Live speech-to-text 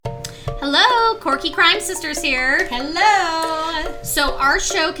Hello, Corky Crime Sisters here. Hello! So our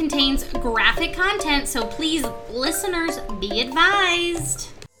show contains graphic content, so please, listeners, be advised.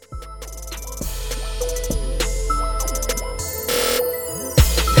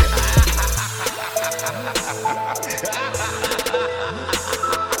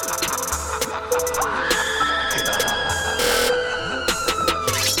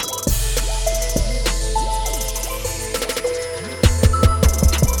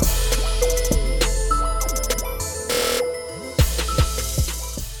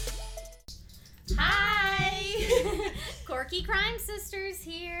 Corky Crime Sisters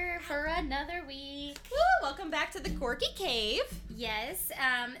here for another week. Woo! Welcome back to the Corky Cave. Yes,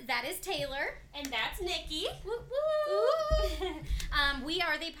 that is Taylor. And that's Nikki. Woo, woo. We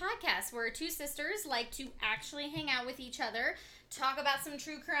are the podcast where two sisters like to actually hang out with each other, talk about some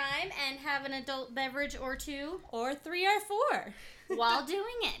true crime, and have an adult beverage or two. Or 3 or 4. While doing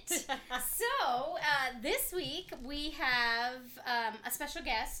it. So, this week we have a special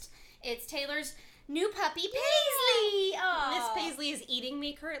guest. It's Taylor's new puppy, Paisley. Miss Paisley is eating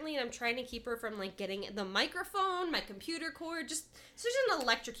me currently, and I'm trying to keep her from getting the microphone, my computer cord, just so she doesn't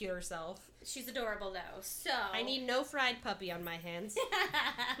electrocute herself. She's adorable though. So I need no fried puppy on my hands.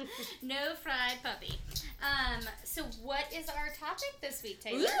 No fried puppy. So what is our topic this week,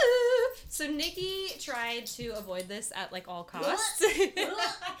 Taylor? Ooh. So Nikki tried to avoid this at all costs.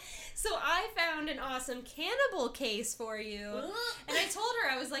 So I found an awesome cannibal case for you. And I told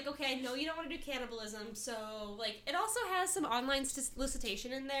her, I was like, okay, I know you don't want to do cannibalism, so it also has some online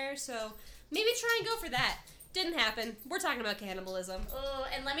solicitation in there, so maybe try and go for that. Didn't happen. We're talking about cannibalism. Oh,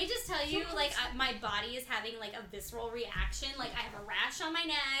 and let me just tell you, my body is having a visceral reaction. I have a rash on my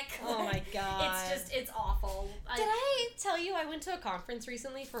neck. Oh my god. It's awful. Did I tell you I went to a conference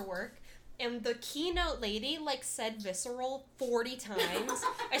recently for work? And the keynote lady, said visceral 40 times.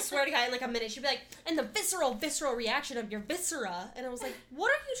 I swear to God, in a minute, she'd be like, and the visceral reaction of your viscera. And I was like, what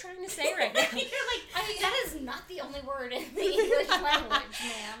are you trying to say right now? You're that is not the only word in the English language,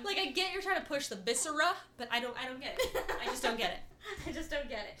 ma'am. I get you're trying to push the viscera, but I don't get it. I just don't get it. I just don't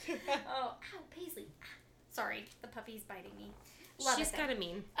get it. Oh, ow, Paisley. Sorry, the puppy's biting me. She's kind of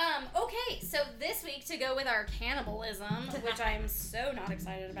mean. Okay, so this week, to go with our cannibalism, which I'm so not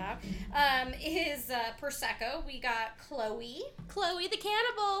excited about, is Prosecco. We got Chloe. Chloe the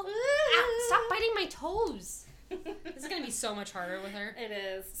cannibal. Ow, stop biting my toes. This is going to be so much harder with her. It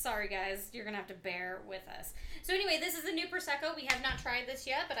is. Sorry, guys. You're going to have to bear with us. So anyway, this is a new Prosecco. We have not tried this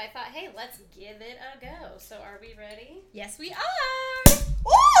yet, but I thought, hey, let's give it a go. So are we ready? Yes, we are.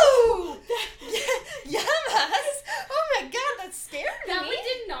 Ooh! Yes! Oh my god, that scared me. That one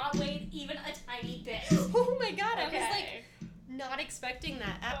did not weigh even a tiny bit. Oh my god, Okay. I was not expecting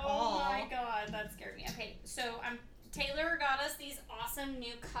that at all. Oh my god, that scared me. Okay, so Taylor got us these awesome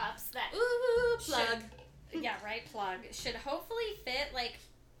new cups that Plug. Yeah, right, plug. Should hopefully fit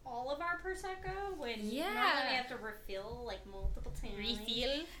all of our Prosecco when normally we have to refill multiple times.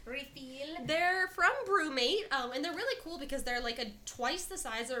 Refill. They're from Brewmate, and they're really cool because they're twice the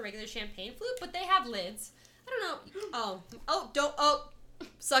size of a regular champagne flute, but they have lids. I don't know.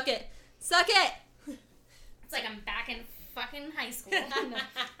 Suck it. It's like I'm back in fucking high school.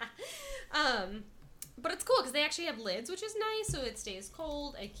 But it's cool because they actually have lids, which is nice, so it stays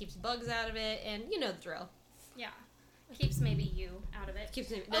cold, it keeps bugs out of it, and you know the drill. Yeah. Keeps maybe you out of it.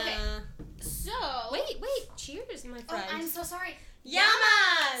 Keeps me. Okay. So. Wait. Cheers, my friend. Oh, I'm so sorry.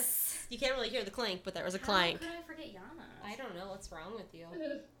 Yamas! You can't really hear the clank, but there was a clank. How could I forget Yamas? I don't know what's wrong with you.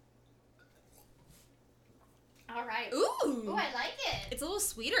 All right. Ooh, I like it. It's a little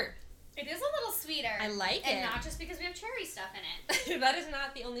sweeter. It is a little sweeter. I like and it. not just because we have cherry stuff in it. That is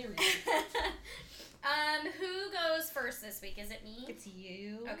not the only reason. Who goes first this week? Is it me? It's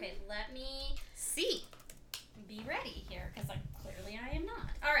you. Okay, let me see. Be ready here, because clearly I am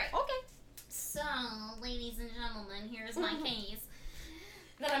not. All right. Okay. So, ladies and gentlemen, here's my case.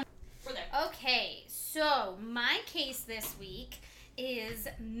 We're there. Okay, so my case this week is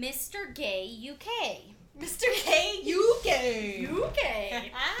Mr. Gay UK. Mr. K UK.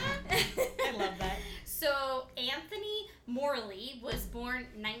 UK. I love that. So, Anthony Morley was born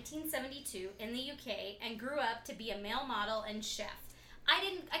 1972 in the UK and grew up to be a male model and chef.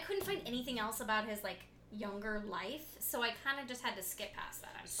 I couldn't find anything else about his younger life, so I kind of just had to skip past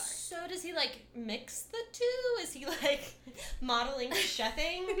that. I'm sorry. So does he mix the two? Is he modeling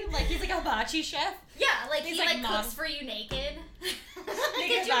chefing? He's a hibachi chef? Yeah, he's he cooks for you naked.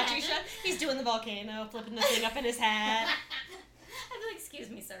 Naked hibachi chef? He's doing the volcano, flipping the thing up in his hat. I'd be like, excuse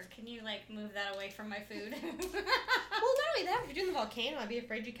me, sir, can you move that away from my food? Well, not only that, if you're doing the volcano, I'd be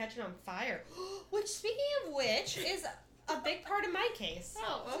afraid you'd catch it on fire. Which, speaking of which, is a big part of my case.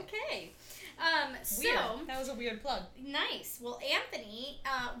 Oh, okay. Weird. That was a weird plug. Nice. Well, Anthony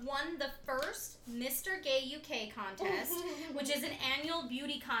won the first Mr. Gay UK contest, which is an annual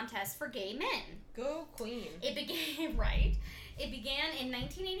beauty contest for gay men. Go Queen. It began right. It began in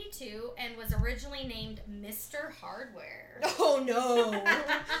 1982 and was originally named Mr. Hardware. Oh no!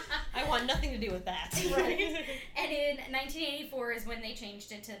 I want nothing to do with that. Right. And in 1984 is when they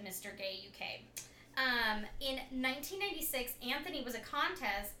changed it to Mr. Gay UK. In 1996, Anthony was a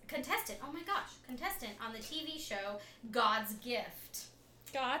contestant on the TV show God's Gift.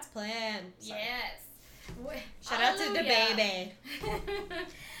 God's plan. Sorry. Yes. Shout out to the baby.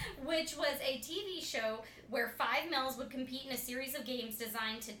 Which was a TV show where 5 males would compete in a series of games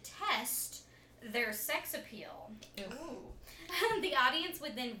designed to test their sex appeal. Ooh. The audience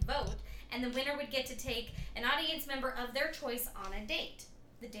would then vote, and the winner would get to take an audience member of their choice on a date.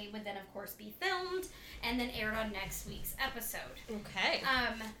 The date would then, of course, be filmed and then aired on next week's episode. Okay.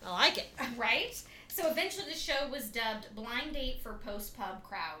 I like it. Right? So eventually the show was dubbed Blind Date for Post-Pub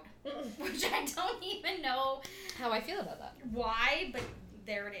Crowd, which I don't even know how I feel about that. Why, but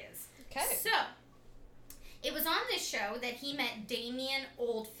there it is. Okay. So, it was on this show that he met Damien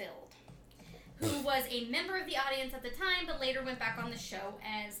Oldfield, who was a member of the audience at the time, but later went back on the show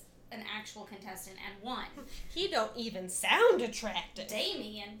as an actual contestant and won. He don't even sound attractive.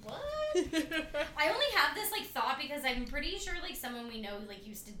 Damien, what? I only have this thought because I'm pretty sure someone we know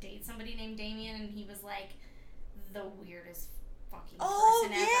used to date somebody named Damien, and he was the weirdest fucking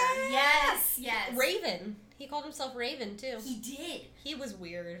person ever. Yes. Raven. He called himself Raven too. He did. He was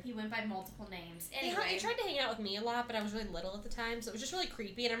weird. He went by multiple names. Anyway. He tried to hang out with me a lot, but I was really little at the time, so it was just really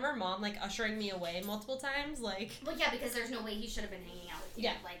creepy. And I remember Mom ushering me away multiple times, Well, yeah, because there's no way he should have been hanging out with you.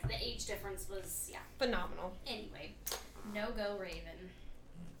 Yeah. The age difference was phenomenal. Anyway, no go Raven.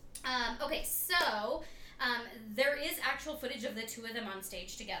 Okay, so there is actual footage of the two of them on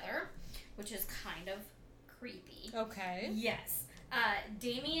stage together, which is kind of creepy. Okay. Yes.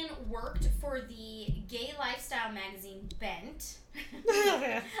 Damien worked for the gay lifestyle magazine Bent.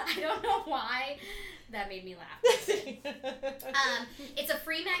 I don't know why that made me laugh. It's a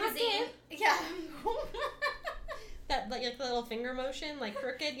free magazine. Crooked. Yeah. That the little finger motion,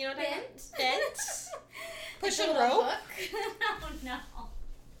 crooked, you know what I'm talking Bent. about? Bent. Pushing It's a rope. hook. Oh no.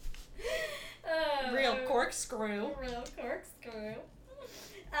 Real corkscrew. Real corkscrew.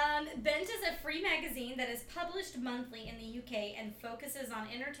 Bent is a free magazine that is published monthly in the UK and focuses on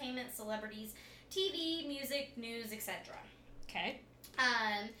entertainment, celebrities, TV, music, news, etc. Okay.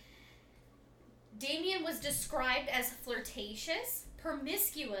 Damien was described as flirtatious,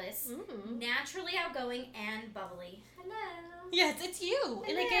 promiscuous, naturally outgoing, and bubbly. Hello. Yes, it's you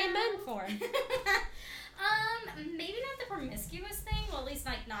in a gay men form. Maybe not the promiscuous thing. Well, at least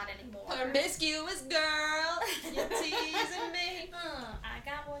not anymore. Promiscuous girl, you're teasing me. I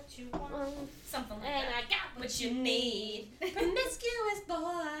got what you want. Something like and that. I got what you need. Promiscuous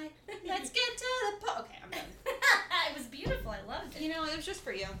boy, let's get to the point. Okay, I'm done. It was beautiful. I loved it. You know, it was just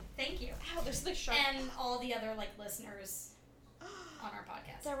for you. Thank you. Ow, there's sharp. And all the other listeners on our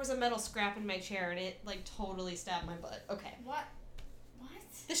podcast. There was a metal scrap in my chair and it totally stabbed my butt. Okay. What?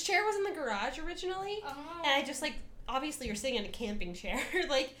 This chair was in the garage originally, Oh. and I just obviously you're sitting in a camping chair,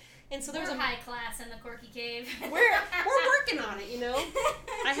 and so there was We're high class in the Corky Cave. we're working on it, you know.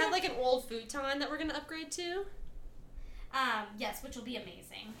 I had an old futon that we're gonna upgrade to. Yes, which will be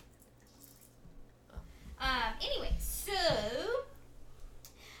amazing. Anyway, so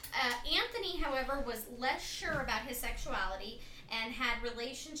Anthony, however, was less sure about his sexuality and had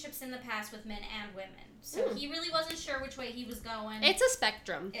relationships in the past with men and women. So he really wasn't sure which way he was going. It's a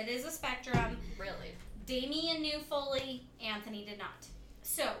spectrum. It is a spectrum. Really. Damien knew fully, Anthony did not.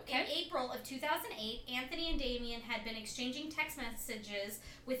 So, in April of 2008, Anthony and Damien had been exchanging text messages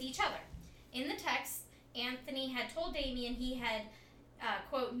with each other. In the text, Anthony had told Damien he had,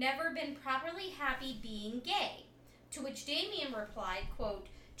 quote, never been properly happy being gay. To which Damien replied, quote,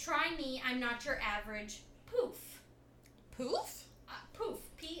 try me, I'm not your average poof. Poof? Poof.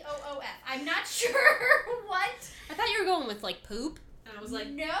 P-O-O-F. I'm not sure what. I thought you were going with poop. And I was like,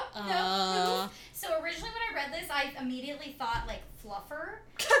 nope, poof. So originally when I read this, I immediately thought fluffer.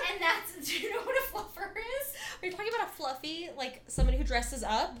 And that's, do you know what a fluffer is? Are you talking about a fluffy, somebody who dresses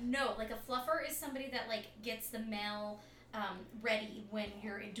up? No, a fluffer is somebody that gets the male ready when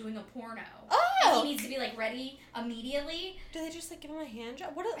you're doing a porno. Oh! And he needs to be ready immedially. Do they just give him a hand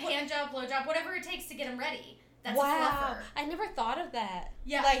job? Hand job, blow job, whatever it takes to get him ready. That's a wow. fluffer. I never thought of that.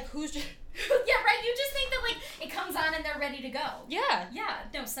 Yeah. Who's just... yeah, right? You just think that, it comes on and they're ready to go. Yeah. Yeah.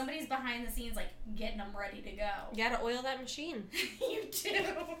 No, somebody's behind the scenes, getting them ready to go. You gotta oil that machine. You do.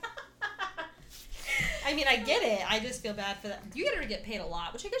 I mean, I get it. I just feel bad for that. You get her to get paid a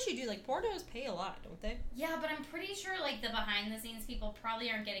lot, which I guess you do. Like, pornos pay a lot, don't they? Yeah, but I'm pretty sure, like, the behind-the-scenes people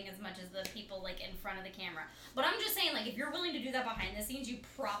probably aren't getting as much as the people, like, in front of the camera. But I'm just saying, like, if you're willing to do that behind the scenes, you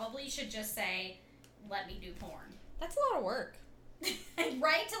probably should just say, let me do porn. That's a lot of work.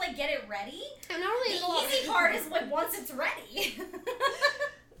 Right? To, like, get it ready? And not only The easy part is, like, once it's ready.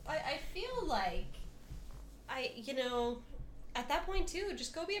 I feel like at that point too,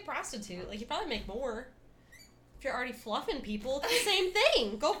 just go be a prostitute. Like, you probably make more. If you're already fluffing people, it's the same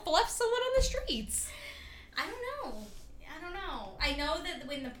thing. Go fluff someone on the streets. I don't know. I know that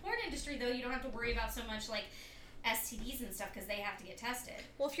in the porn industry, though, you don't have to worry about so much, like, STDs and stuff because they have to get tested.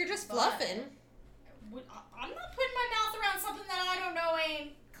 Well, if you're just fluffing. I'm not putting my mouth around something that I don't know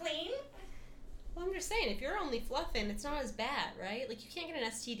ain't clean. Well, I'm just saying, if you're only fluffing, it's not as bad, right? Like, you can't get an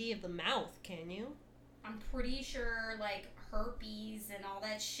STD of the mouth, can you? I'm pretty sure, like, herpes and all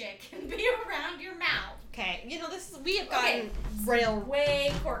that shit can be around your mouth. Okay, we have gotten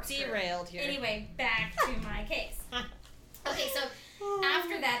way derailed here. Anyway, back to my case. Okay, so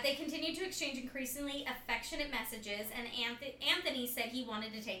after that, they continued to exchange increasingly affectionate messages, and Anthony said he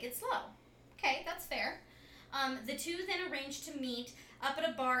wanted to take it slow. Okay, that's fair. The two then arranged to meet up at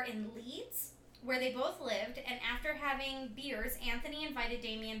a bar in Leeds, where they both lived, and after having beers, Anthony invited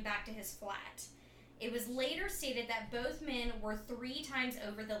Damien back to his flat. It was later stated that both men were 3 times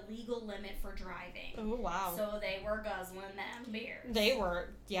over the legal limit for driving. Oh, wow. So they were guzzling them beers. They were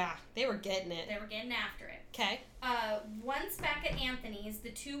getting it. They were getting after it. Okay. Once back at Anthony's,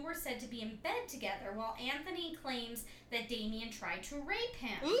 the two were said to be in bed together, while Anthony claims that Damien tried to rape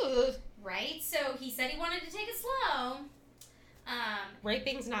him. Ooh. Right? So he said he wanted to take it slow.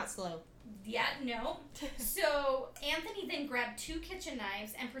 Raping's not slow. Yeah, no. So Anthony then grabbed 2 kitchen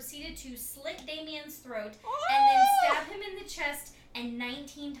knives and proceeded to slit Damien's throat and then stab him in the chest and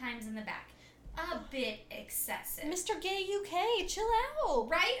 19 times in the back. A bit excessive. Mr. Gay UK, chill out.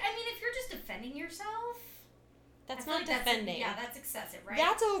 Right? I mean, if you're just defending yourself... That's not defending. That's excessive, right?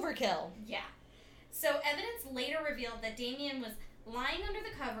 That's overkill. Yeah. So evidence later revealed that Damien was lying under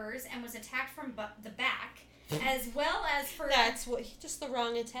the covers and was attacked from the back, as well as for... That's just the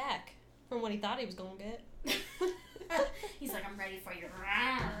wrong attack from what he thought he was going to get. He's like, I'm ready for you.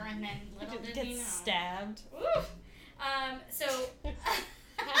 And then little did he know. Stabbed. Oof. So...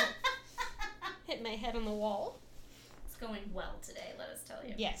 Hit my head on the wall. It's going well today, let us tell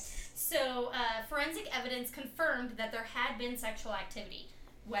you. Yes. So, forensic evidence confirmed that there had been sexual activity.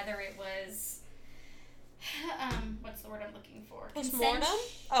 Whether it was... what's the word I'm looking for? Postmortem?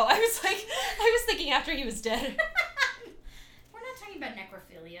 Oh, I was thinking after he was dead. We're not talking about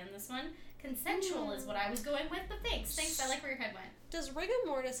necrophilia in this one. Consensual is what I was going with, but thanks. I like where your head went. Does rigor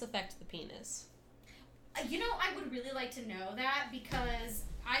mortis affect the penis? I would really like to know that, because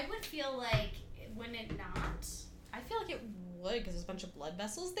I would feel like, wouldn't it not? I feel like it would, because there's a bunch of blood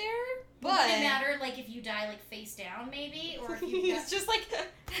vessels there. But would it matter, like, if you die, like, face down, maybe? Or if you It's just like...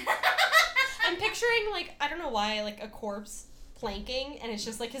 I'm picturing, like, I don't know why, like, a corpse planking, and it's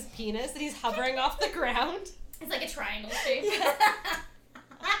just, like, his penis, and he's hovering off the ground. It's like a triangle shape.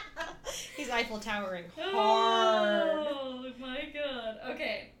 He's Eiffel Towering hard. Oh, my God.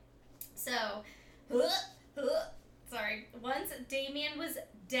 Okay. So, sorry. Once Damien was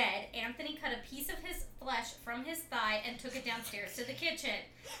dead, Anthony cut a piece of his flesh from his thigh and took it downstairs to the kitchen.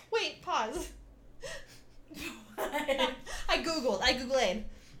 Wait, pause. What? I Googled.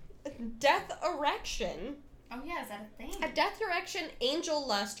 Death erection. Oh yeah, is that a thing? A death erection, angel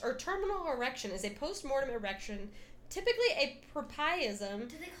lust, or terminal erection is a post-mortem erection, typically a priapism.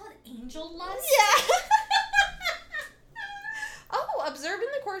 Do they call it angel lust? Yeah. Oh, observing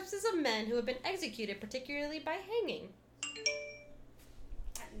the corpses of men who have been executed, particularly by hanging.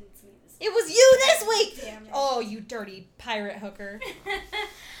 It was you this week! Damn it. Oh, you dirty pirate hooker.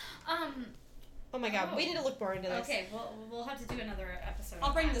 Oh my God, we need to look more into this. Okay, we'll have to do another episode.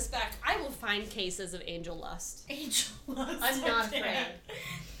 I'll bring this back. I will find cases of angel lust. Angel lust. I'm not afraid.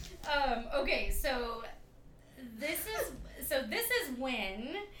 Okay, so this is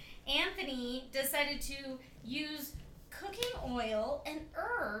when Anthony decided to use cooking oil and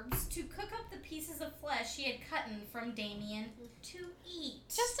herbs to cook up the pieces of flesh he had cut from Damien to eat.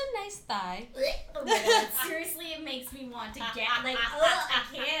 Just a nice thigh. Oh my God, seriously, it makes me want to get, like, I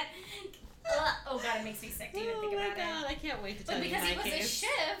can't. Oh God, it makes me sick to even think about it. Oh my God, I can't wait to tell But you because my he was case.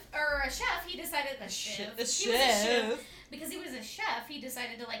 a chef, he decided because he was a chef, he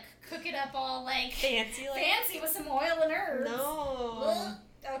decided to, like, cook it up all, like, fancy with some oil and herbs. No.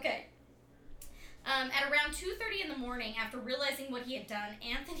 Okay. At around 2:30 in the morning, after realizing what he had done,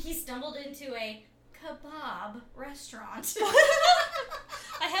 Anthony stumbled into a kebab restaurant.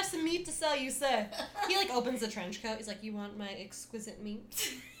 I have some meat to sell you, sir. He, like, opens the trench coat. He's like, you want my exquisite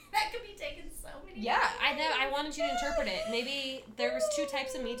meat? That could be taken so many Yeah, ways. I know. I wanted you to interpret it. Maybe there was 2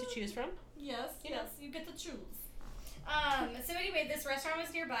 types of meat to choose from. Yes, You know. yes, you get to choose. So anyway, this restaurant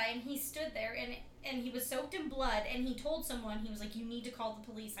was nearby, and he stood there, and he was soaked in blood, and he told someone, he was like, you need to call the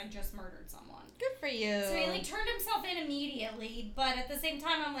police, I just murdered someone. Good for you. So he, like, turned himself in immediately, but at the same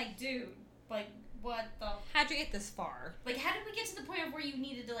time, I'm like, dude, like, what the... How'd you get this far? Like, how did we get to the point of where you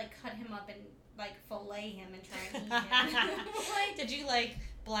needed to, like, cut him up and, like, fillet him and try and eat him? Like, Did you, like,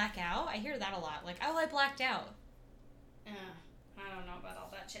 black out? I hear that a lot. Like, oh, I blacked out. I don't know about all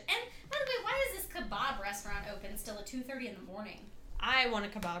that shit. And, by the way, why is this kebab restaurant open still at 2:30 in the morning? I want a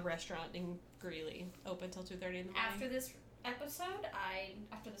kebab restaurant in Greeley, open till 2:30 in the morning. After this episode,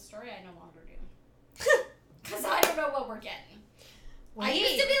 after the story, I no longer do. Because I don't know what we're getting. Wait. I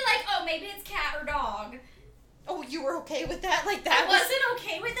used to be like, oh, maybe it's cat or dog. Oh, you were okay with that? Like, I that was... wasn't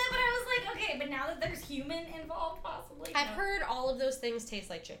okay with it, but I was like, okay, but now that there's human involved, possibly. I've heard all of those things taste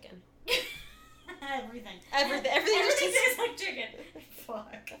like chicken. Everything. Everything Everything just tastes like chicken.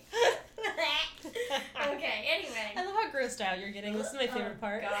 Fuck. Okay, anyway. I love how grossed out you're getting. This is my favorite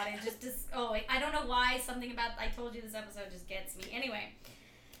part. God, it just oh, wait, I don't know why something about I told you this episode just gets me. Anyway.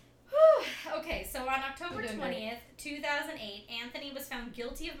 Whew. Okay, so on October You're doing 20th, 2008, Anthony was found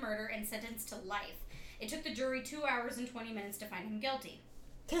guilty of murder and sentenced to life. It took the jury 2 hours and 20 minutes to find him guilty.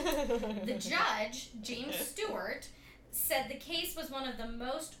 The judge, James Stewart, said the case was one of the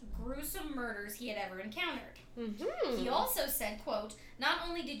most gruesome murders he had ever encountered. Mm-hmm. He also said, quote, not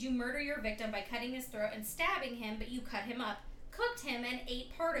only did you murder your victim by cutting his throat and stabbing him, but you cut him up, cooked him, and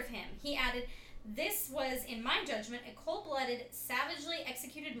ate part of him. He added, this was, in my judgment, a cold-blooded, savagely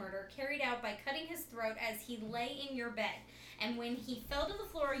executed murder carried out by cutting his throat as he lay in your bed. And when he fell to the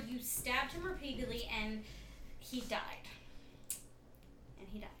floor, you stabbed him repeatedly, and he died. And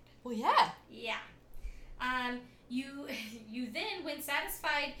he died. Well, yeah. Yeah. You then, when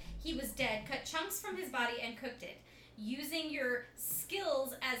satisfied he was dead, cut chunks from his body and cooked it. Using your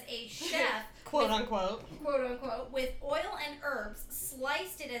skills as a chef, quote unquote, with oil and herbs,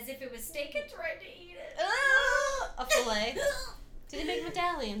 sliced it as if it was steak and tried to eat it. A fillet. Did he make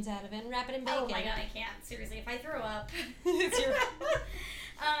medallions out of it and wrap it in bacon? Oh my god, I can't. Seriously, if I throw up. It's your...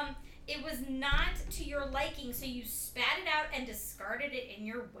 It was not to your liking, so you spat it out and discarded it in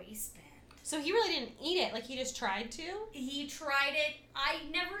your waistband. So he really didn't eat it, like he just tried to? He tried it. I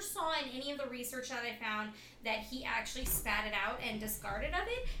never saw in any of the research that I found that he actually spat it out and discarded of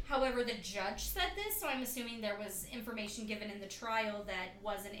it. However, the judge said this, so I'm assuming there was information given in the trial that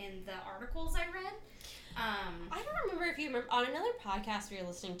wasn't in the articles I read. I don't remember if you remember, on another podcast we were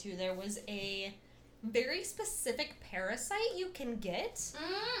listening to, there was a very specific parasite you can get.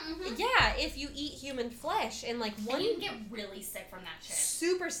 Mm-hmm. Yeah, if you eat human flesh. And like one... And you can get really sick from that shit.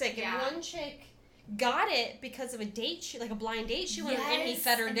 Super sick. And Yeah. one chick got it because of a date, like a blind date she went on, and he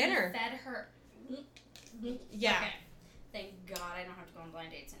fed her and dinner. He fed her. Yeah. Okay. Thank God I don't have to go on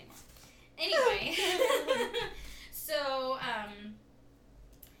blind dates anymore. Anyway.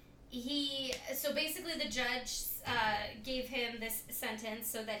 So basically the judge gave him this sentence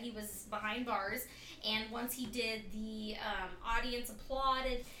so that he was behind bars, and once he did, the audience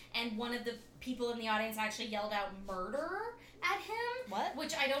applauded, and one of the people in the audience actually yelled out murder at him. What?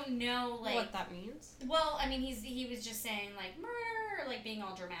 Which I don't know, like... What that means? Well, I mean, he was just saying, like, murder, or, like, being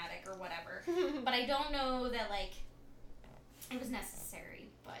all dramatic or whatever. But I don't know that, like, it was necessary,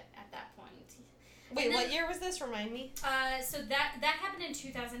 but at that point... Wait, then, what year was this? Remind me. So that happened in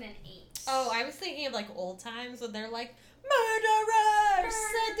 2008. Oh, I was thinking of, like, old times when they're like, murderers!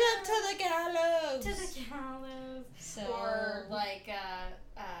 Send them to the gallows! To the gallows. So... Or, like,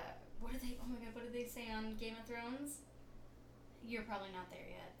 what are they... Oh, my God, what did they say on Game of Thrones? You're probably not there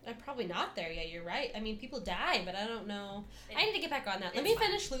yet. I'm probably not there yet, you're right. I mean, people die, but I don't know. I need to get back on that. Let It's me fine.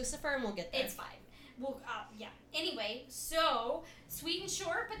 finish Lucifer and we'll get there. It's fine. Well, yeah. Anyway, so, sweet and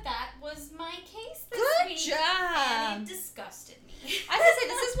short, but that was my case this Good week. job! And it disgusted me. I was gonna say,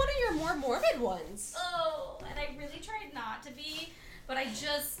 this is one of your more morbid ones. Oh, and I really tried not to be, but I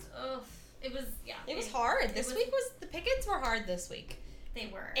just, it was, yeah. It was hard. This week was, the pickets were hard this week. They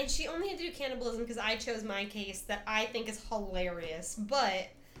were. And she only had to do cannibalism because I chose my case that I think is hilarious, but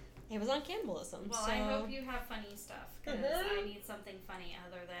it was on cannibalism. Well, so. I hope you have funny stuff, because Mhm. I need something funny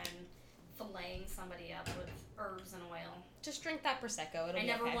other than filleting somebody up with herbs and oil. Just drink that Prosecco. It'll I be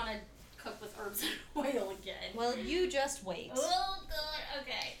never okay. want to cook with herbs and oil again. Well, you just wait. Oh, God.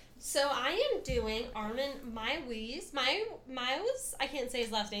 Okay. So I am doing Armin Maiwes. Maiwes? I can't say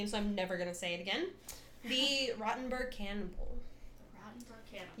his last name, so I'm never going to say it again. The Rottenberg Cannibal. The Rottenberg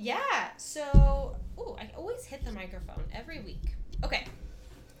Cannibal. Yeah, so... Ooh, I always hit the microphone every week. Okay.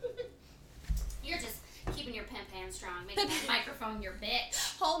 keeping your pimp hand strong, making that microphone your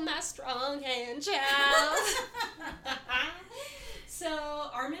bitch. Hold my strong hand, child. So,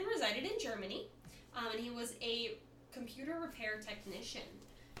 Armin resided in Germany, and he was a computer repair technician.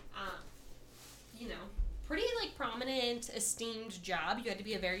 Pretty, prominent, esteemed job. You had to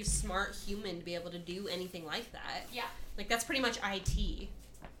be a very smart human to be able to do anything like that. Yeah. That's pretty much IT,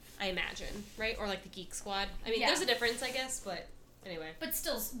 I imagine, right? Or, the Geek Squad. I mean, there's a difference, I guess, but anyway. But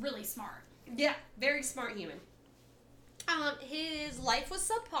still really smart. Yeah, very smart human. His life was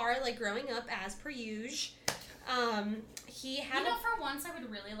subpar, growing up as per usual. He had for once I would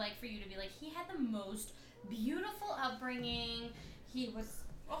really like for you to be he had the most beautiful upbringing. He was,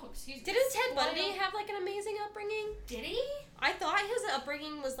 excuse me. Didn't Ted Bundy have, an amazing upbringing? Did he? I thought his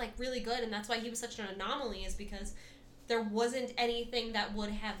upbringing was, really good, and that's why he was such an anomaly, is because there wasn't anything that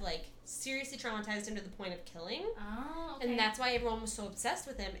would have, seriously traumatized him to the point of killing. Oh, okay. And that's why everyone was so obsessed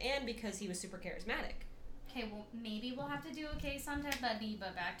with him, and because he was super charismatic. Okay, well, maybe we'll have to do a case on Ted Bundy,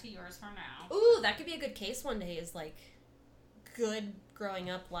 but back to yours for now. Ooh, that could be a good case one day, is, good growing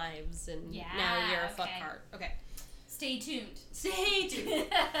up lives, and now you're a fucktard. Okay. Stay tuned. Stay tuned.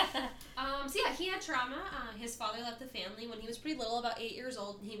 He had trauma. His father left the family when he was pretty little, about 8 years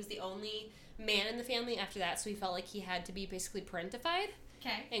old, and he was the only man in the family after that, so he felt like he had to be basically parentified.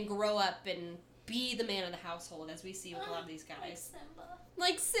 Okay. And grow up and be the man of the household, as we see with a lot of these guys.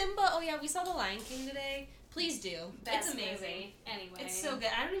 Like Simba. Oh, yeah, we saw The Lion King today. Please do. Best it's amazing. Movie. Anyway. It's so good.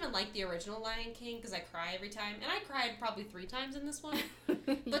 I don't even like the original Lion King because I cry every time. And I cried probably 3 times in this one.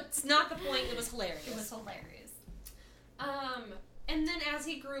 But it's not the point. It was hilarious. It was hilarious. And then as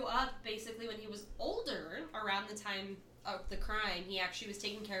he grew up, basically when he was older, around the time of the crime, he actually was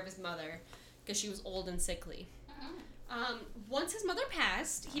taking care of his mother because she was old and sickly. Once his mother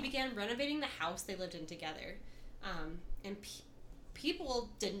passed, he began renovating the house they lived in together. And people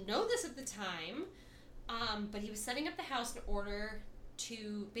didn't know this at the time, but he was setting up the house in order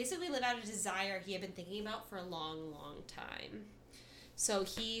to basically live out a desire he had been thinking about for a long, long time. So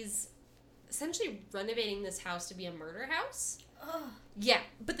he's essentially renovating this house to be a murder house. Ugh. Yeah,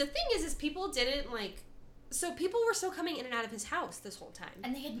 but the thing is people didn't, so people were still coming in and out of his house this whole time.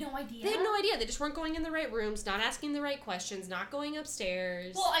 And they had no idea? They had no idea. They just weren't going in the right rooms, not asking the right questions, not going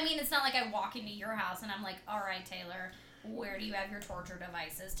upstairs. Well, I mean, it's not like I walk into your house and I'm like, all right, Taylor, where do you have your torture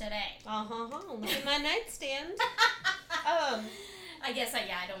devices today? Look at my nightstand. I guess I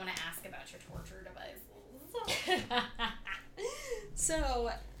don't want to ask about your torture devices.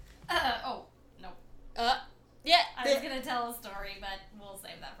 So, no. Yeah. I was going to tell a story, but we'll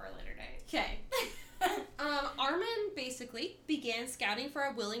save that for a later date. Okay. Armin basically began scouting for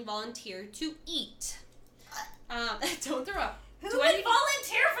a willing volunteer to eat. Don't throw up. Who would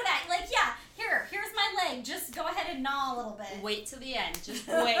volunteer for that? Here's my leg. Just go ahead and gnaw a little bit. Wait till the end. Just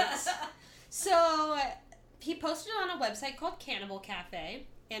wait. So, he posted on a website called Cannibal Cafe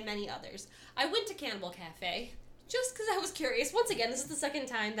and many others. I went to Cannibal Cafe just because I was curious. Once again, this is the second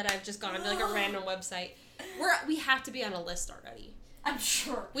time that I've just gone to a random website. We have to be on a list already. I'm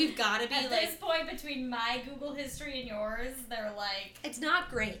sure. We've got to be At this point, between my Google history and yours, they're it's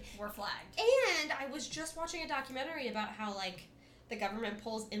not great. We're flagged. And I was just watching a documentary about how, the government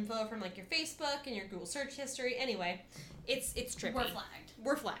pulls info from, your Facebook and your Google search history. Anyway, it's trippy. We're flagged.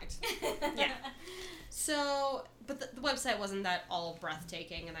 We're flagged. Yeah. So, but the website wasn't that all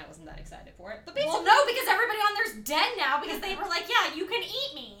breathtaking, and I wasn't that excited for it. But basically... Well, no, because everybody on there's dead now because they were like, yeah, you can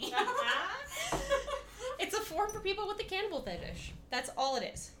eat me. It's a forum for people with the cannibal fetish. That's all it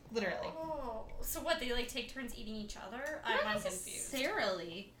is. Literally. Oh, so what, they take turns eating each other? Not I'm confused.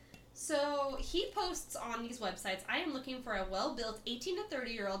 Necessarily. So, he posts on these websites, I am looking for a well-built 18 to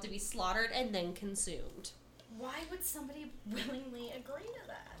 30-year-old to be slaughtered and then consumed. Why would somebody willingly agree to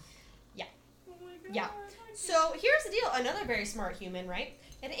that? Yeah. Oh my god. Yeah. So, here's the deal. Another very smart human, right?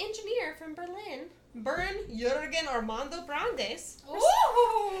 An engineer from Berlin, Jürgen Armando Brandes.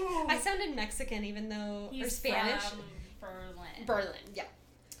 Ooh! I sounded Mexican even though... He's or Spanish. from Berlin. Berlin, yeah.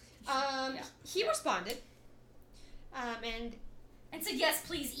 He responded. And said, yes,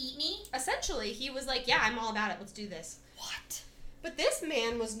 please eat me? Essentially, he was like, yeah, I'm all about it. Let's do this. What? But this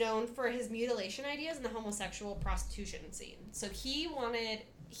man was known for his mutilation ideas in the homosexual prostitution scene. So he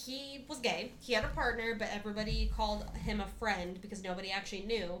was gay. He had a partner, but everybody called him a friend because nobody actually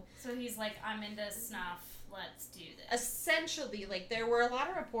knew. So he's like, I'm into snuff. Let's do this. Essentially, there were a lot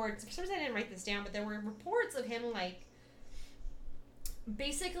of reports. For some reason I didn't write this down, but there were reports of him,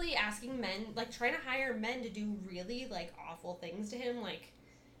 basically asking men, trying to hire men to do really, awful things to him,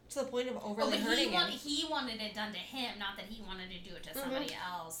 to the point of overly hurting him. He wanted it done to him, not that he wanted to do it to somebody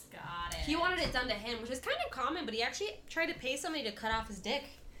else. Got it. He wanted it done to him, which is kind of common, but he actually tried to pay somebody to cut off his dick,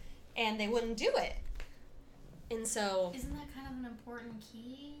 and they wouldn't do it. And so Isn't that kind of an important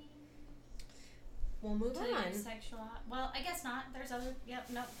key we'll move to on. your sexual? Well, I guess not. There's other. Yep.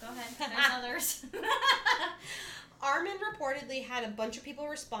 No. Go ahead. There's others. Armin reportedly had a bunch of people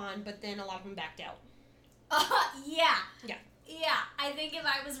respond, but then a lot of them backed out. Yeah. Yeah. Yeah. I think if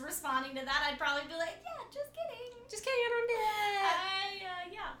I was responding to that, I'd probably be like, yeah, just kidding. Just kidding, I don't do that.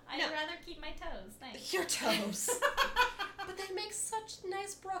 I'd No. rather keep my toes. Thanks. Your toes. But they make such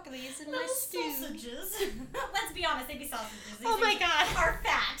nice broccolis in my Little stew. sausages. Let's be honest, they'd be sausages. These Oh my things god. Are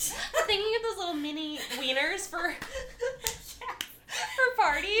fat. Thinking of those little mini wieners for Yeah. for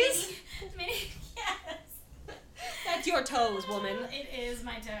parties. Mini, yes. That's your toes, woman. It is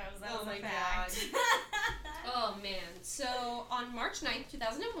my toes. That Oh was my a fact. Oh man. So on March 9th,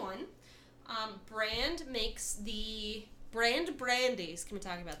 2001, Brand makes the Brand Brandies. Can we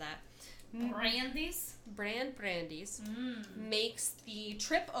talk about that? Brandies? Brand Brandies Mm. makes the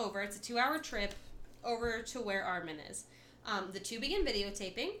trip over. It's a 2-hour trip over to where Armin is. The two begin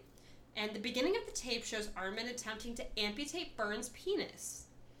videotaping, and the beginning of the tape shows Armin attempting to amputate Burns' penis,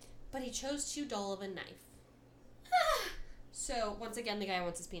 but he chose too dull of a knife. So once again, the guy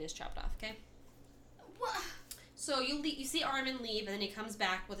wants his penis chopped off. Okay. What? So you see Armin leave, and then he comes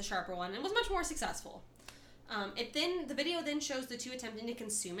back with a sharper one, and was much more successful. The video then shows the two attempting to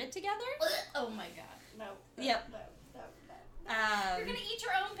consume it together. Oh my god. No. Yep. No. You're gonna eat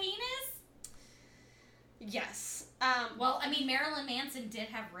your own penis? Yes. Well, I mean, Marilyn Manson did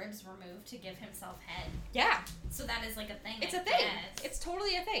have ribs removed to give himself head. Yeah, So that is like a thing. it's I a thing. guess. It's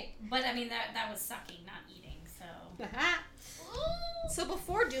totally a thing. But I mean, that was sucking, not eating, so. So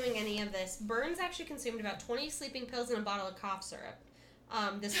before doing any of this, Burns actually consumed about 20 sleeping pills and a bottle of cough syrup.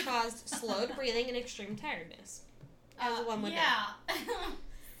 This caused slowed breathing and extreme tiredness. As one would know. Yeah.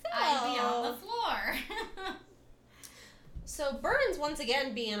 I'd be on the floor. So Burns, once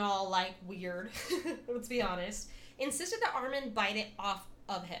again being all like weird, let's be honest, insisted that Armin bite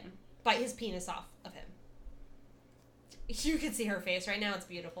his penis off of him. You can see her face right now, it's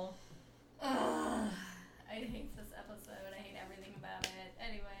beautiful. Ugh. I hate this episode. I hate everything about it.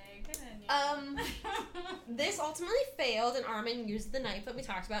 Anyway, continue. This ultimately failed, and Armin used the knife that we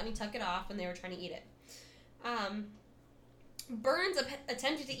talked about, and he took it off when they were trying to eat it. Burns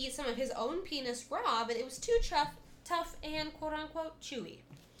attempted to eat some of his own penis raw, but it was too tough and quote-unquote chewy.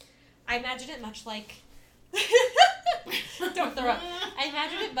 I imagine it much like... Don't throw up. I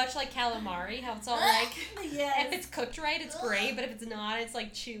imagine it much like calamari, how it's all like... Yes. If it's cooked right, it's great, but if it's not, it's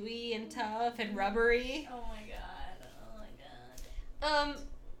like chewy and tough and rubbery. Oh my god.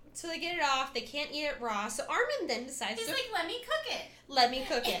 So they get it off, they can't eat it raw, so Armin then decides He's to... like, let me cook it. Let me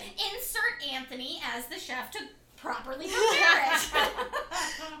cook it. Insert Anthony as the chef to properly prepare it.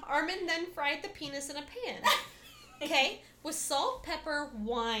 Armin then fried the penis in a pan. Okay? With salt, pepper,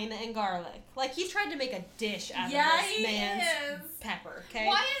 wine, and garlic. Like, he tried to make a dish out of this man's pepper, okay?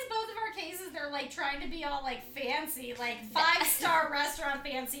 Why is both of our cases, they're like trying to be all like fancy, like 5-star restaurant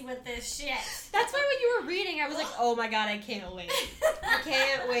fancy with this shit? That's why when you were reading, I was like, oh my god, I can't wait. I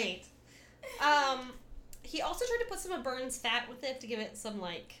can't wait. He also tried to put some of Burns' fat with it to give it some,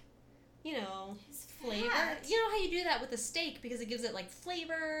 like, you know, flavor. Fat? You know how you do that with a steak because it gives it, like,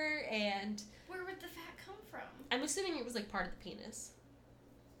 flavor and... Where would the fat come from? I'm assuming it was, like, part of the penis.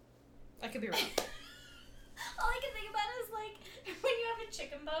 I could be wrong. All I can think about is, like, when you have a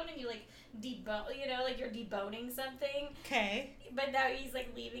chicken bone and you, like, debone, you know, like you're deboning something. Okay. But now he's, like,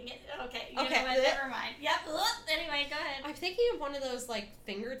 leaving it. Okay. You Okay. know what? Never mind. Yep. Anyway, go ahead. I'm thinking of one of those, like,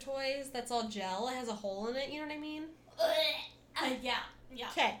 finger toys that's all gel. It has a hole in it, you know what I mean? Yeah. Yeah.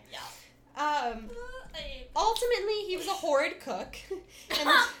 Okay. Yeah. Ultimately, he was a horrid cook. And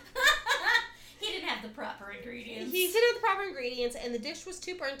He didn't have the proper ingredients. he didn't have the proper ingredients, and the dish was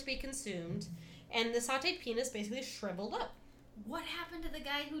too burnt to be consumed. And the sauteed penis basically shriveled up. What happened to the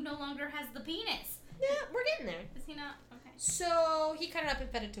guy who no longer has the penis? Yeah, we're getting there. Is he not? Okay. So he cut it up and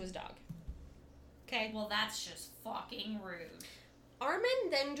fed it to his dog. Okay. Well, that's just fucking rude. Armin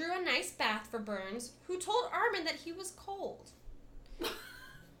then drew a nice bath for Burns, who told Armin that he was cold. But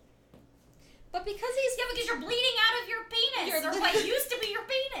because he's... Yeah, because you're bleeding out of your penis, or what used to be your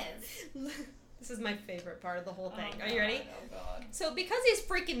penis. This is my favorite part of the whole thing. Oh, Are you ready? God, oh, God. So because he's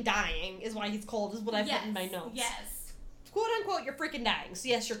freaking dying is why he's cold, is what I've put in my notes. Yes. Quote unquote, you're freaking dying, so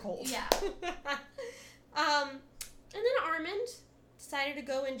yes, you're cold. Yeah. And then Armand decided to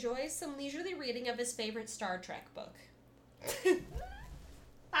go enjoy some leisurely reading of his favorite Star Trek book.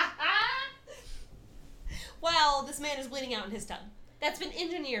 Well, this man is bleeding out in his tongue. That's been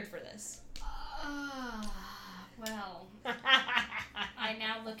engineered for this. Well, I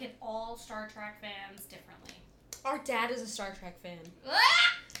now look at all Star Trek fans differently. Our dad is a Star Trek fan.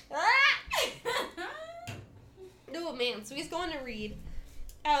 Oh, man. So he's going to read.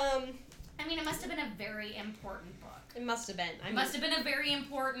 I mean, it must have been a very important book. It must have been. It must have been a very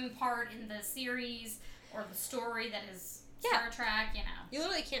important part in the series or the story that is Star Trek, you know. You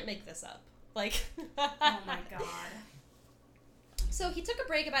literally can't make this up. Like. Oh my god. So he took a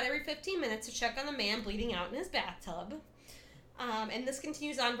break about every 15 minutes to check on the man bleeding out in his bathtub. And this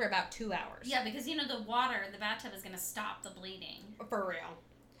continues on for about 2 hours. Yeah, because, you know, the water in the bathtub is going to stop the bleeding. For real.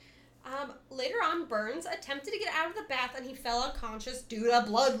 Later on, Burns attempted to get out of the bath and he fell unconscious due to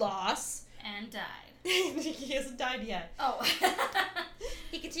blood loss. And died. He hasn't died yet. Oh.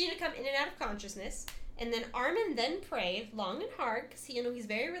 He continued to come in and out of consciousness. And then Armin then prayed long and hard because he's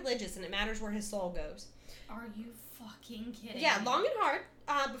very religious and it matters where his soul goes. Are you fucking kidding? Yeah, long and hard.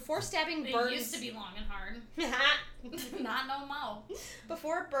 Before stabbing Burns... It used to be long and hard. Not no more.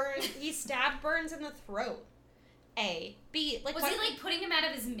 Before Burns, he stabbed Burns in the throat. A. B. Like, was he, like, putting him out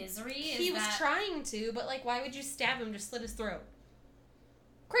of his misery? He was trying to, but, like, why would you stab him to slit his throat?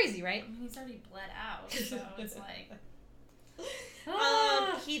 Crazy, right? I mean, he's already bled out, so it's like...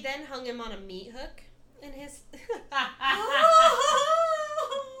 He then hung him on a meat hook in his...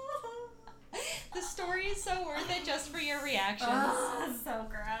 The story is so worth it just for your reactions. Oh, so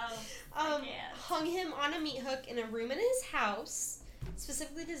gross. Hung him on a meat hook in a room in his house,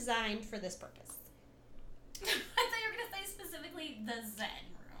 specifically designed for this purpose. I thought you were going to say specifically the Zen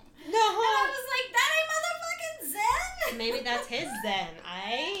room. No! And I was like, that ain't motherfucking Zen! Maybe that's his Zen. Oh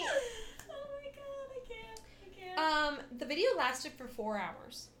my god, I can't. The video lasted for 4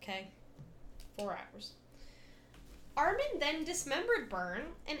 hours, okay? 4 hours. Armin then dismembered Burn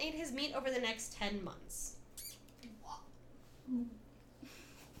and ate his meat over the next 10 months.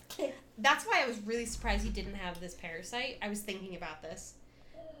 Okay. That's why I was really surprised he didn't have this parasite. I was thinking about this.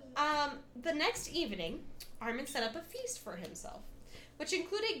 The next evening, Armin set up a feast for himself, which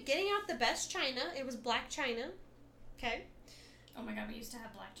included getting out the best china. It was black china. Okay. Oh my god, we used to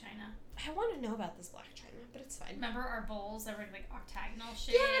have black china. I want to know about this black china, but it's fine. Remember our bowls that were like octagonal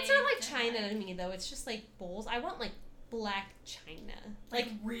shaped? Yeah, it's not like china to me, though. It's just like bowls. I want like black china. Like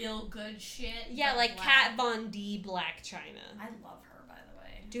real good shit? Yeah, like black. Kat Von D black china. I love her, by the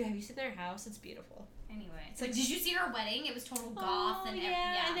way. Dude, have you seen their house? It's beautiful. Anyway. It's like, did you see her wedding? It was total goth and everything.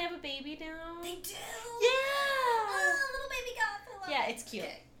 Yeah, and they have a baby now. They do? Yeah! Oh, little baby goth. I love it. It's cute.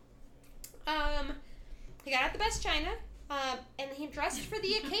 He got out the best china, and he dressed for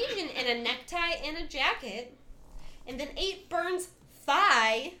the occasion in a necktie and a jacket, and then ate Burns'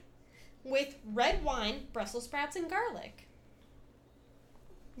 thigh with red wine, Brussels sprouts, and garlic.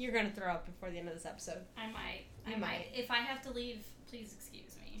 You're gonna throw up before the end of this episode. I might. You might. If I have to leave, please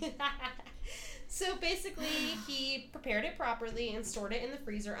excuse me. So basically, he prepared it properly and stored it in the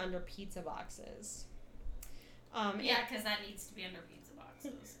freezer under pizza boxes. Yeah, because that needs to be under pizza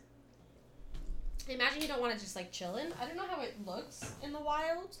boxes. Imagine you don't want to just like chillin'. I don't know how it looks in the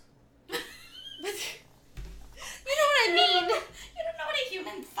wild. But you know what I mean. You don't know what a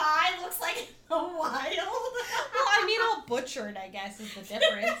human thigh looks like in the wild. Well, I mean all butchered, I guess, is the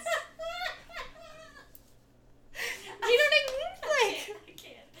difference. You know what I mean? Like, I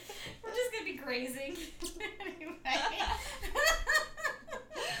can't. We're just gonna be grazing. Anyway.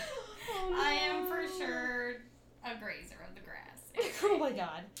 Oh, no. I am for sure a grazer of the grass. Oh my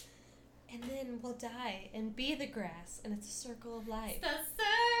god. And then we'll die and be the grass, and it's a circle of life. The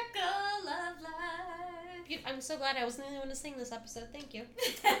circle of life. I'm so glad I wasn't the only one to sing this episode. Thank you.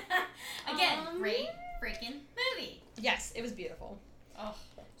 Again, great freaking movie. Yes, it was beautiful. Oh.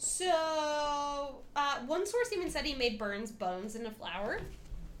 So, one source even said he made Burns' bones into flour.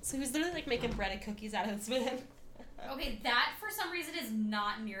 So he was literally like making bread and cookies out of this man. Okay, that for some reason is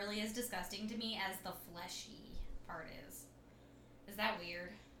not nearly as disgusting to me as the fleshy part is. Is that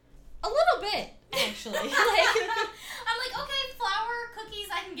weird? A little bit, actually. I'm like, okay, flour, cookies,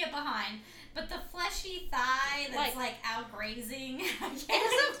 I can get behind. But the fleshy thigh that's like out grazing. It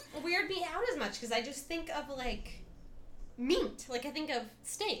doesn't weird me out as much because I just think of like meat. Like I think of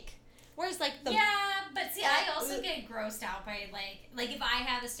steak. Whereas like the... Yeah, but see, I also get grossed out by like if I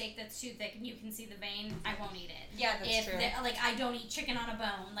have a steak that's too thick and you can see the vein, I won't eat it. Yeah, that's true. Like I don't eat chicken on a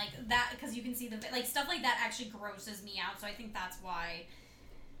bone. Like that, because you can see the... Like stuff like that actually grosses me out. So I think that's why...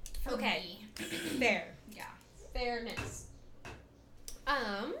 For me. Fair. Yeah. Fairness.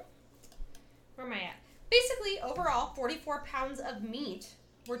 Where am I at? Basically, overall, 44 pounds of meat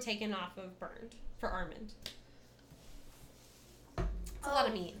were taken off of Burned for Armin. It's a lot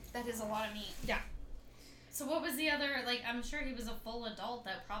of meat. That is a lot of meat. Yeah. So what was the other, like, I'm sure he was a full adult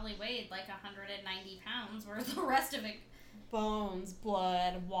that probably weighed like 190 pounds, where the rest of it... Bones,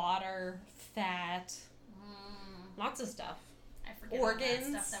 blood, water, fat, lots of stuff. I forget organs.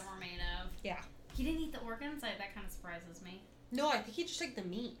 all that stuff that we're made of. Yeah. He didn't eat the organs? That kind of surprises me. No, I think he just took the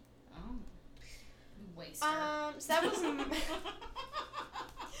meat. Oh. Waster. So that was... Who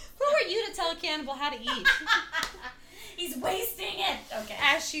are you to tell a cannibal how to eat? He's wasting it! Okay.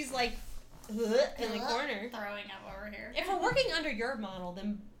 As she's like, in the corner. Throwing up over here. If we're working under your model,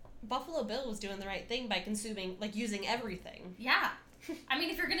 then Buffalo Bill was doing the right thing by consuming, like, using everything. Yeah. I mean,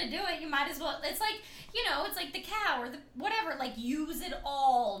 if you're gonna do it, you might as well. It's like, it's like the cow or the whatever. Like, use it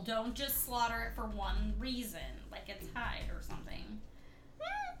all. Don't just slaughter it for one reason. Like, it's hide or something.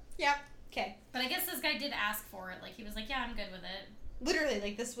 Yeah. Okay. But I guess this guy did ask for it. Like, he was like, yeah, I'm good with it. Literally,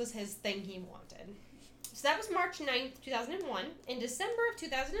 like, this was his thing he wanted. So that was March 9th, 2001. In December of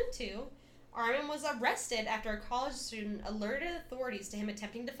 2002, Armin was arrested after a college student alerted authorities to him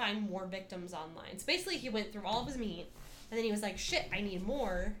attempting to find more victims online. So basically, he went through all of his meat, and then he was like, shit, I need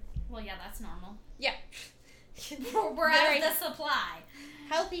more. Well, yeah, that's normal. Yeah. We're out of the supply.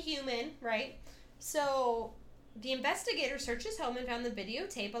 Healthy human, right? So the investigator searched his home and found the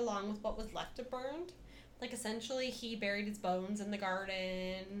videotape along with what was left of burned. Like, essentially, he buried his bones in the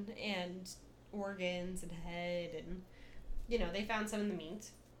garden and organs and head, and, they found some in the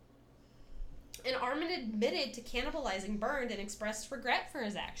meat. And Armin admitted to cannibalizing Burned and expressed regret for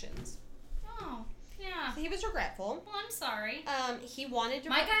his actions. Oh, yeah. So he was regretful. Well, I'm sorry. He wanted to...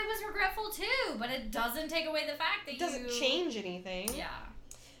 My guy was regretful, too, but it doesn't take away the fact that it doesn't change anything. Yeah.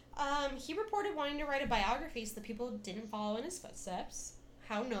 He reported wanting to write a biography so that people didn't follow in his footsteps.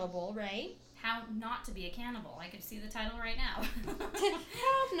 How noble, right? How not to be a cannibal. I could see the title right now.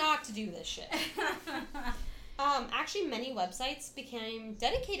 How not to do this shit. Actually, many websites became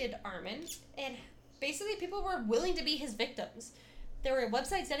dedicated to Armin, and basically people were willing to be his victims. There were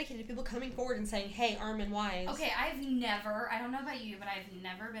websites dedicated to people coming forward and saying, hey, Armin Wise. Okay, I don't know about you, but I've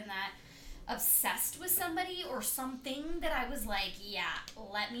never been that obsessed with somebody or something that I was like, yeah,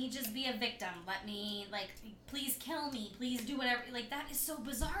 let me just be a victim. Let me, like, please kill me. Please do whatever. Like, that is so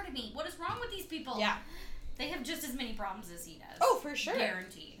bizarre to me. What is wrong with these people? Yeah. They have just as many problems as he does. Oh, for sure.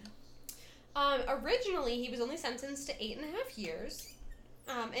 Guaranteed. Originally, he was only sentenced to 8.5 years.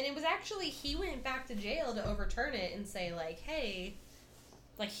 And it was actually, he went back to jail to overturn it and say, like, hey,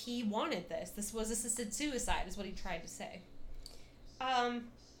 like, he wanted this. This was assisted suicide, is what he tried to say.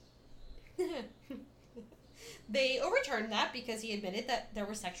 They overturned that because he admitted that there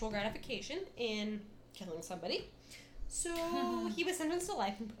was sexual gratification in killing somebody. So he was sentenced to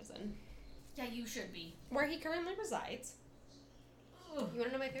life in prison. Yeah, you should be. Where he currently resides. Ugh. You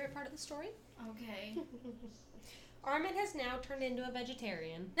want to know my favorite part of the story? Okay. Armin has now turned into a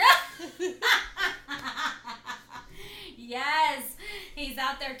vegetarian. Yes! He's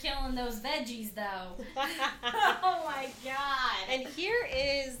out there killing those veggies, though. Oh my god. And here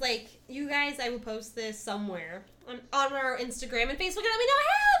is, like, you guys, I will post this somewhere on our Instagram and Facebook, and let me know I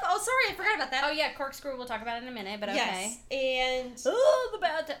have! Oh, sorry, I forgot about that. Oh, yeah, corkscrew, we'll talk about it in a minute, but okay. Yes, and... Oh, the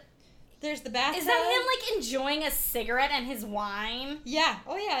bathtub. There's the bathtub. Is that him, like, enjoying a cigarette and his wine? Yeah.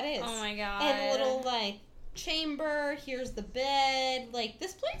 Oh, yeah, it is. Oh my god. And a little, like, chamber. Here's the bed. Like,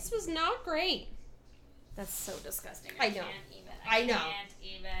 this place was not great. That's so disgusting. I know. Can't even. I know. Can't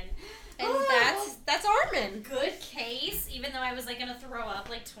even. And that's Armin. Good case, even though I was, like, gonna throw up,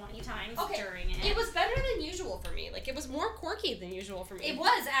 like, 20 times during it. It was better than usual for me. Like, it was more quirky than usual for me. It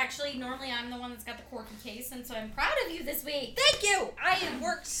was, actually. Normally, I'm the one that's got the quirky case, and so I'm proud of you this week. Thank you! I had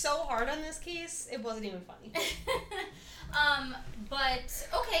worked so hard on this case, it wasn't even funny. But,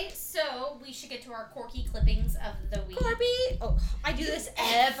 okay, so we should get to our quirky clippings of the week. Corby! Oh, I do this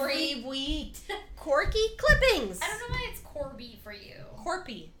every week. Quirky clippings! I don't know why it's Corby for you.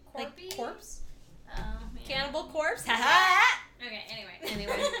 Corpy. Corpy? Like corpse? Oh, man. Cannibal corpse? Ha Okay, anyway. Moving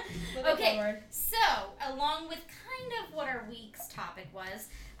Okay, forward. so, along with kind of what our week's topic was,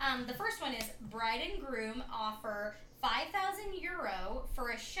 the first one is bride and groom offer €5,000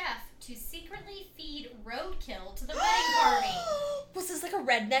 for a chef to secretly feed roadkill to the wedding party. Was this like a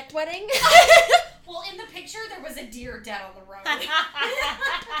redneck wedding? Well, in the picture, there was a deer dead on the road.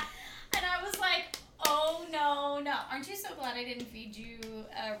 And I was like, oh, no. Aren't you so glad I didn't feed you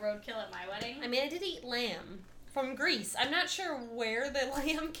roadkill at my wedding? I mean, I did eat lamb from Greece. I'm not sure where the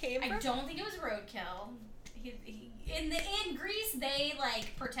lamb came from. I don't think it was roadkill. In Greece, they,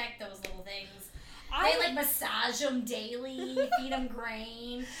 like, protect those little things. They, like, massage them daily, feed them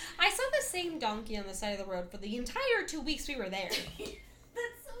grain. I saw the same donkey on the side of the road for the entire 2 weeks we were there.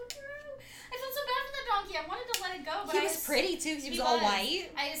 That's so true. I felt so bad for the donkey. I wanted to let it go, but he was pretty, too, because he was all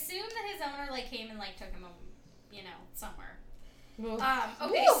white. I assumed that his owner, like, came and, like, took him, somewhere. Whoa.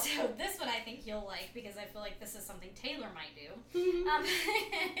 Okay, Woo. so this one I think you'll like, because I feel like this is something Taylor might do.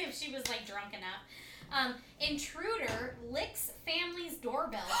 If she was, like, drunk enough. Intruder licks family's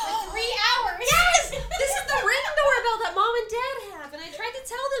doorbell for 3 hours. Yes! This is the Ring doorbell that Mom and Dad have, and I tried to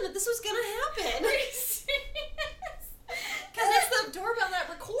tell them that this was gonna happen. Are you serious? Because it's the doorbell that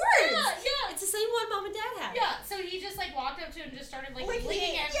records. Yeah. It's the same one Mom and Dad have. Yeah, so he just like walked up to it and just started like Licking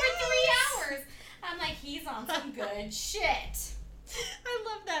licking it. it for 3 hours. I'm like, he's on some good shit. I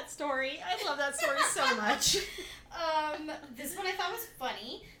love that story. I love that story so much. This one I thought was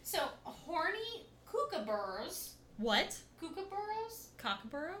funny. So, horny kookaburras. What? Kookaburras?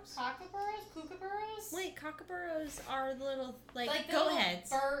 Cockaburros? Kookaburras? Wait, cockaburros are the little, like the goat little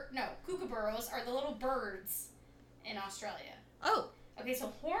heads. No, kookaburras are the little birds in Australia. Oh. Okay,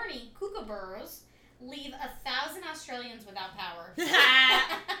 so horny kookaburras leave 1,000 Australians without power.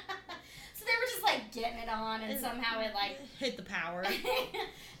 So they were just like getting it on, and somehow it like hit the power.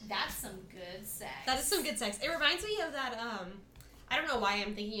 That's some good sex. That is some good sex. It reminds me of that, I don't know why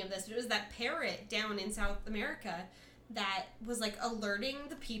I'm thinking of this, but it was that parrot down in South America that was like alerting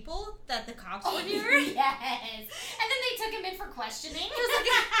the people that the cops were here. Yes. And then they took him in for questioning.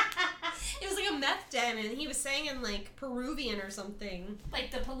 It was like a meth den, and he was saying in like Peruvian or something.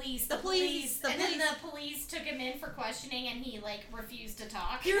 Like the police. Then the police took him in for questioning, and he like refused to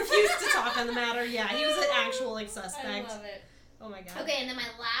talk. He refused to talk on the matter. Yeah, he was an actual like suspect. I love it. Oh my god. Okay, and then my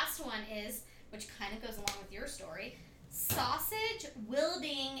last one is, which kind of goes along with your story, sausage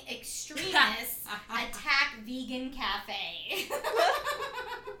wielding extremists attack vegan cafe. Are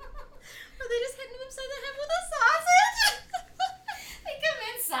they just hitting him upside the head with a sausage? They come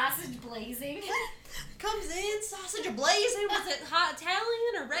in sausage blazing. Comes in, sausage blazing. Was it hot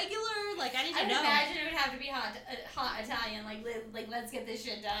Italian or regular? Like, I need to know. I imagine it would have to be hot Italian. Like let's get this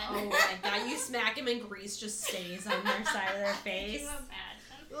shit done. Oh my god, you smack him and grease just stays on their side of their face. Can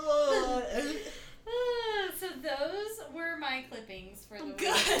you imagine? So those were my clippings for the week.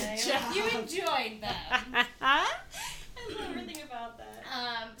 Good job. You enjoyed them. I love everything about that.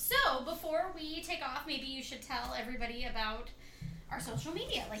 So before we take off, maybe you should tell everybody about our social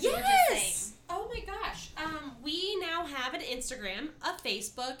media, like you were just saying. Oh my gosh. We now have an Instagram, a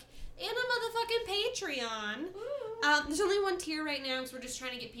Facebook, and a motherfucking Patreon. There's only one tier right now because we're just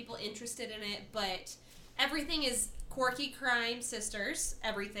trying to get people interested in it, but everything is Quirky Crime Sisters.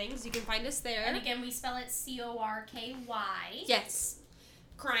 Everything. So you can find us there. And again, we spell it Corky. Yes.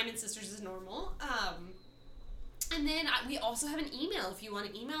 Crime and Sisters is normal. And then we also have an email if you want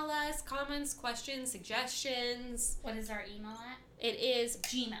to email us comments, questions, suggestions. What is our email at? It is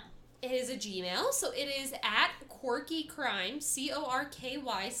Gmail. It is a Gmail, so it is at quirkycrime,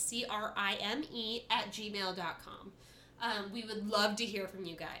 CORKYCRIME @gmail.com. We would love to hear from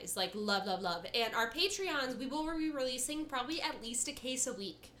you guys. Like, love, love, love. And our Patreons, we will be releasing probably at least a case a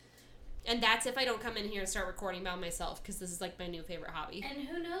week. And that's if I don't come in here and start recording by myself, because this is like my new favorite hobby. And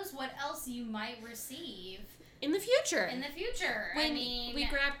who knows what else you might receive in the future. When we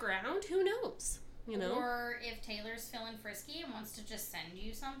grab ground, who knows? You know? Or if Taylor's feeling frisky and wants to just send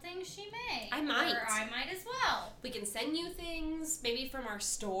you something, she may. I might. Or I might as well. We can send you things, maybe from our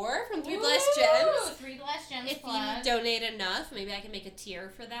store, from Three Blessed Gems. 3 Blessed Gems. If you donate enough, maybe I can make a tier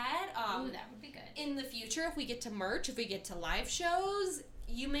for that. That would be good. In the future, if we get to merch, if we get to live shows,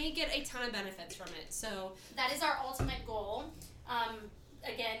 you may get a ton of benefits from it. So that is our ultimate goal.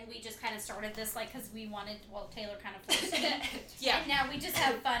 Again, we just kind of started this because we wanted, Taylor kind of forced it. Yeah. And now we just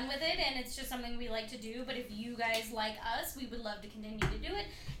have fun with it, and it's just something we like to do. But if you guys like us, we would love to continue to do it.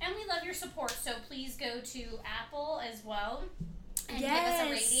 And we love your support, so please go to Apple as well and give us a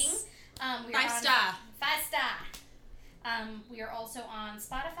rating. 5-star. 5-star. We are also on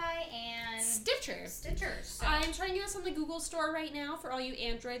Spotify and Stitcher. So. I'm trying to get us on the Google Store right now for all you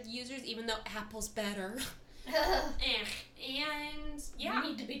Android users, even though Apple's better. And yeah, we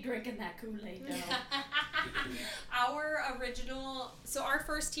need to be drinking that Kool-Aid though. Our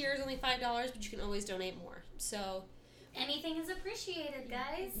first tier is only $5, but you can always donate more. So anything is appreciated,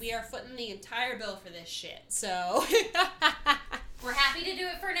 guys. We are footing the entire bill for this shit. So we're happy to do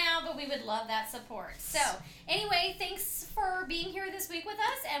it for now, but we would love that support. So anyway, thanks for being here this week with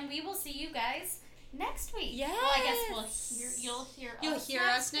us, and we will see you guys next week. Yes. Well, I guess you'll hear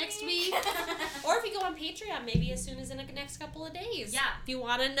us next week. Or if you go on Patreon, maybe as soon as in the next couple of days. Yeah. If you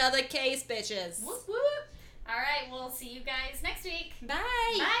want another case, bitches. Whoop whoop. All right, we'll see you guys next week. Bye.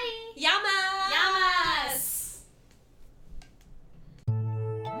 Bye. Yamas. Yamas.